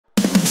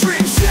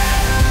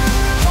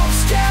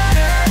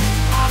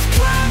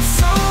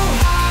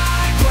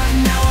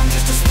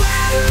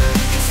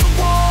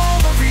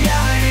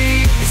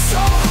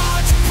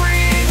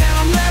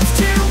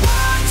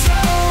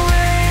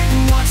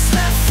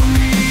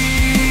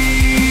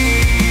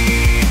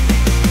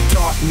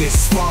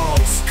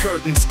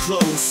Curtains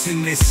close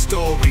in this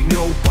story,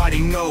 nobody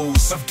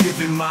knows. I've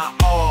given my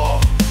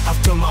all,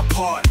 I've done my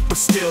part, but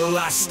still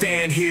I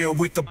stand here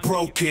with a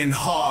broken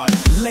heart.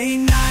 Late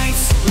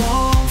nights,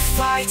 long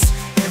fights,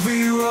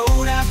 every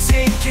road I've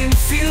taken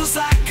feels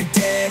like a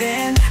dead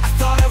end. I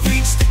thought I'd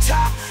reached the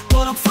top,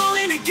 but I'm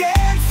falling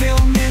again.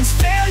 Filming's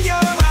failure,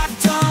 I've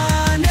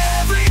done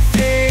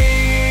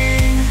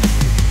everything.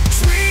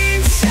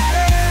 Dreams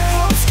shattered,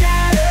 hope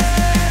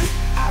scattered.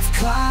 I've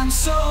climbed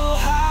so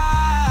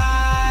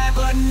high,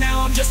 but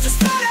now I'm just a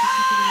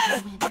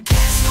splattered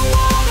against the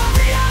wall of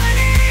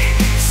reality.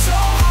 So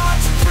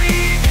hard to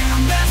breathe, and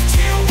I'm left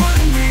here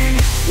wondering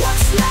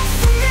what's left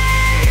for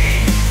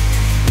me.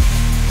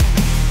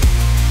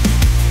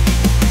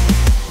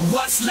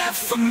 What's left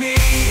for me?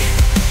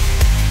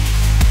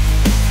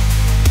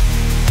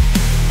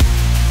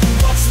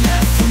 What's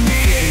left for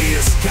me?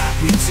 It's got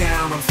me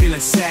down, I'm feeling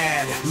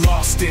sad.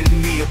 Lost in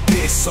the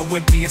abyss, so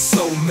empty and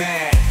so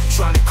mad.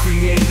 Trying to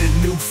create a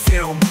new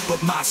film,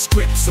 but my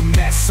script's a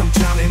mess. I'm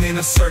drowning in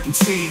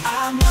uncertainty.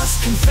 I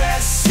must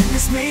confess, in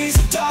this maze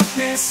of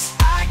darkness,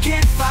 I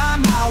can't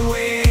find my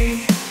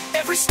way.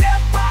 Every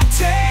step I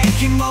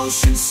take,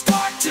 emotions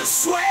start to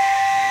sway.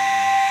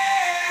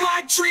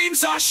 My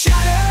dreams are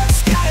shattered,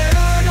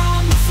 scattered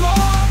on the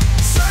floor,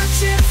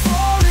 searching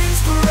for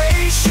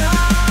inspiration.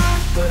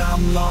 But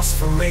I'm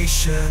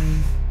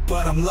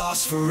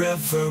lost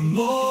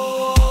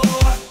forevermore.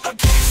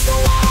 Against the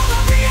wall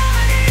of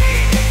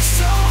reality, it's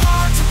so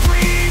hard to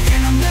breathe,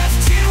 and I'm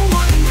left here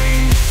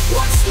wondering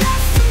what's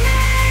left for me.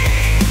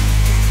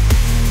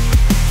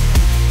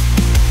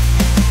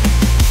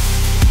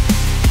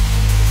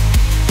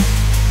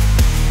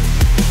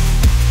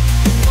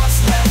 What's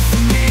left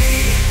for me?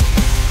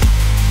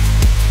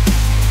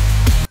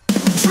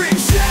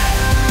 Dreams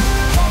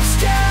shattered, hope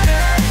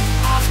scattered.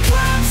 I've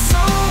climbed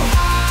so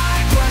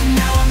high, but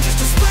now I'm just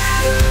a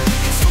splatter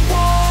against the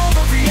wall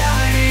of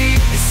reality.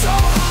 It's so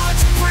hard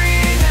to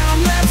breathe, and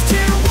I'm left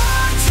here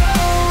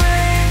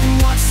wondering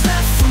what's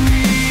left for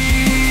me.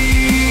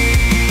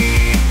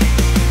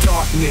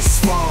 Darkness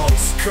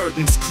falls,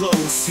 curtains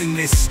close in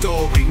this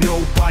story,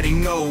 nobody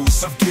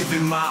knows. I've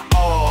given my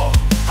all,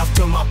 I've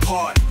done my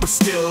part, but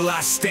still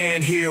I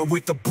stand here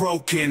with a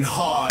broken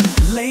heart.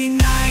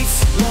 Late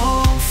nights,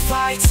 long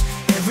fights,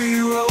 every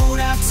road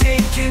I've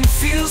taken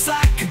feels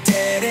like a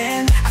dead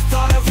end. I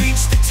thought I'd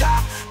reached the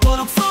top, but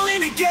I'm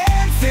falling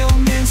again.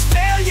 Filming's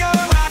failure,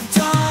 I've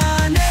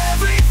done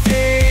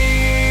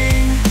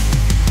everything.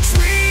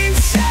 Dreams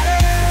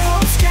shattered,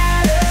 hope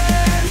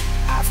scattered.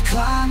 I've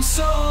climbed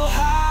so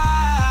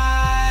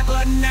high,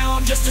 but now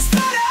I'm just a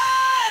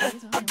splattered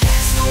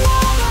against the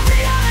wall of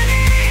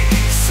reality.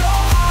 So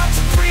hard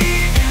to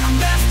breathe, and I'm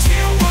left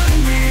here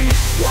wondering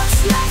what's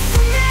left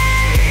for me.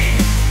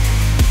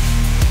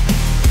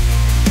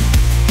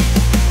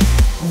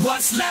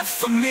 What's left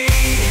for me?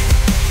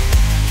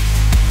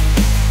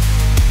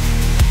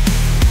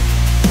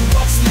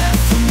 What's left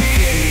for me?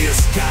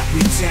 It's got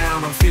me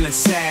down, I'm feeling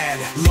sad.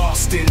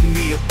 Lost in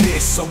the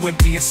abyss, so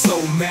empty and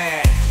so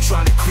mad.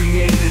 Trying to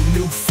create a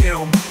new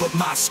film, but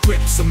my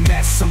script's a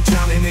mess. I'm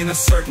drowning in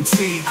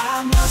uncertainty.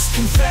 I must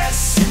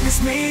confess, in this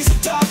maze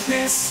of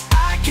darkness,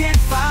 I can't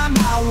find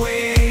my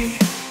way.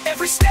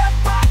 Every step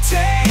I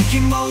take,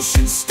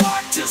 emotions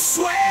start to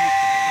sway.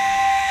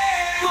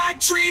 My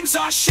dreams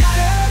are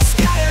shattered,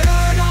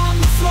 scattered on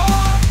the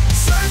floor,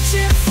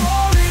 searching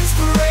for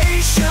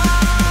inspiration.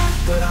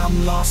 But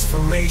I'm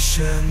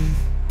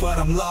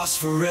lost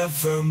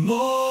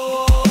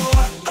forevermore.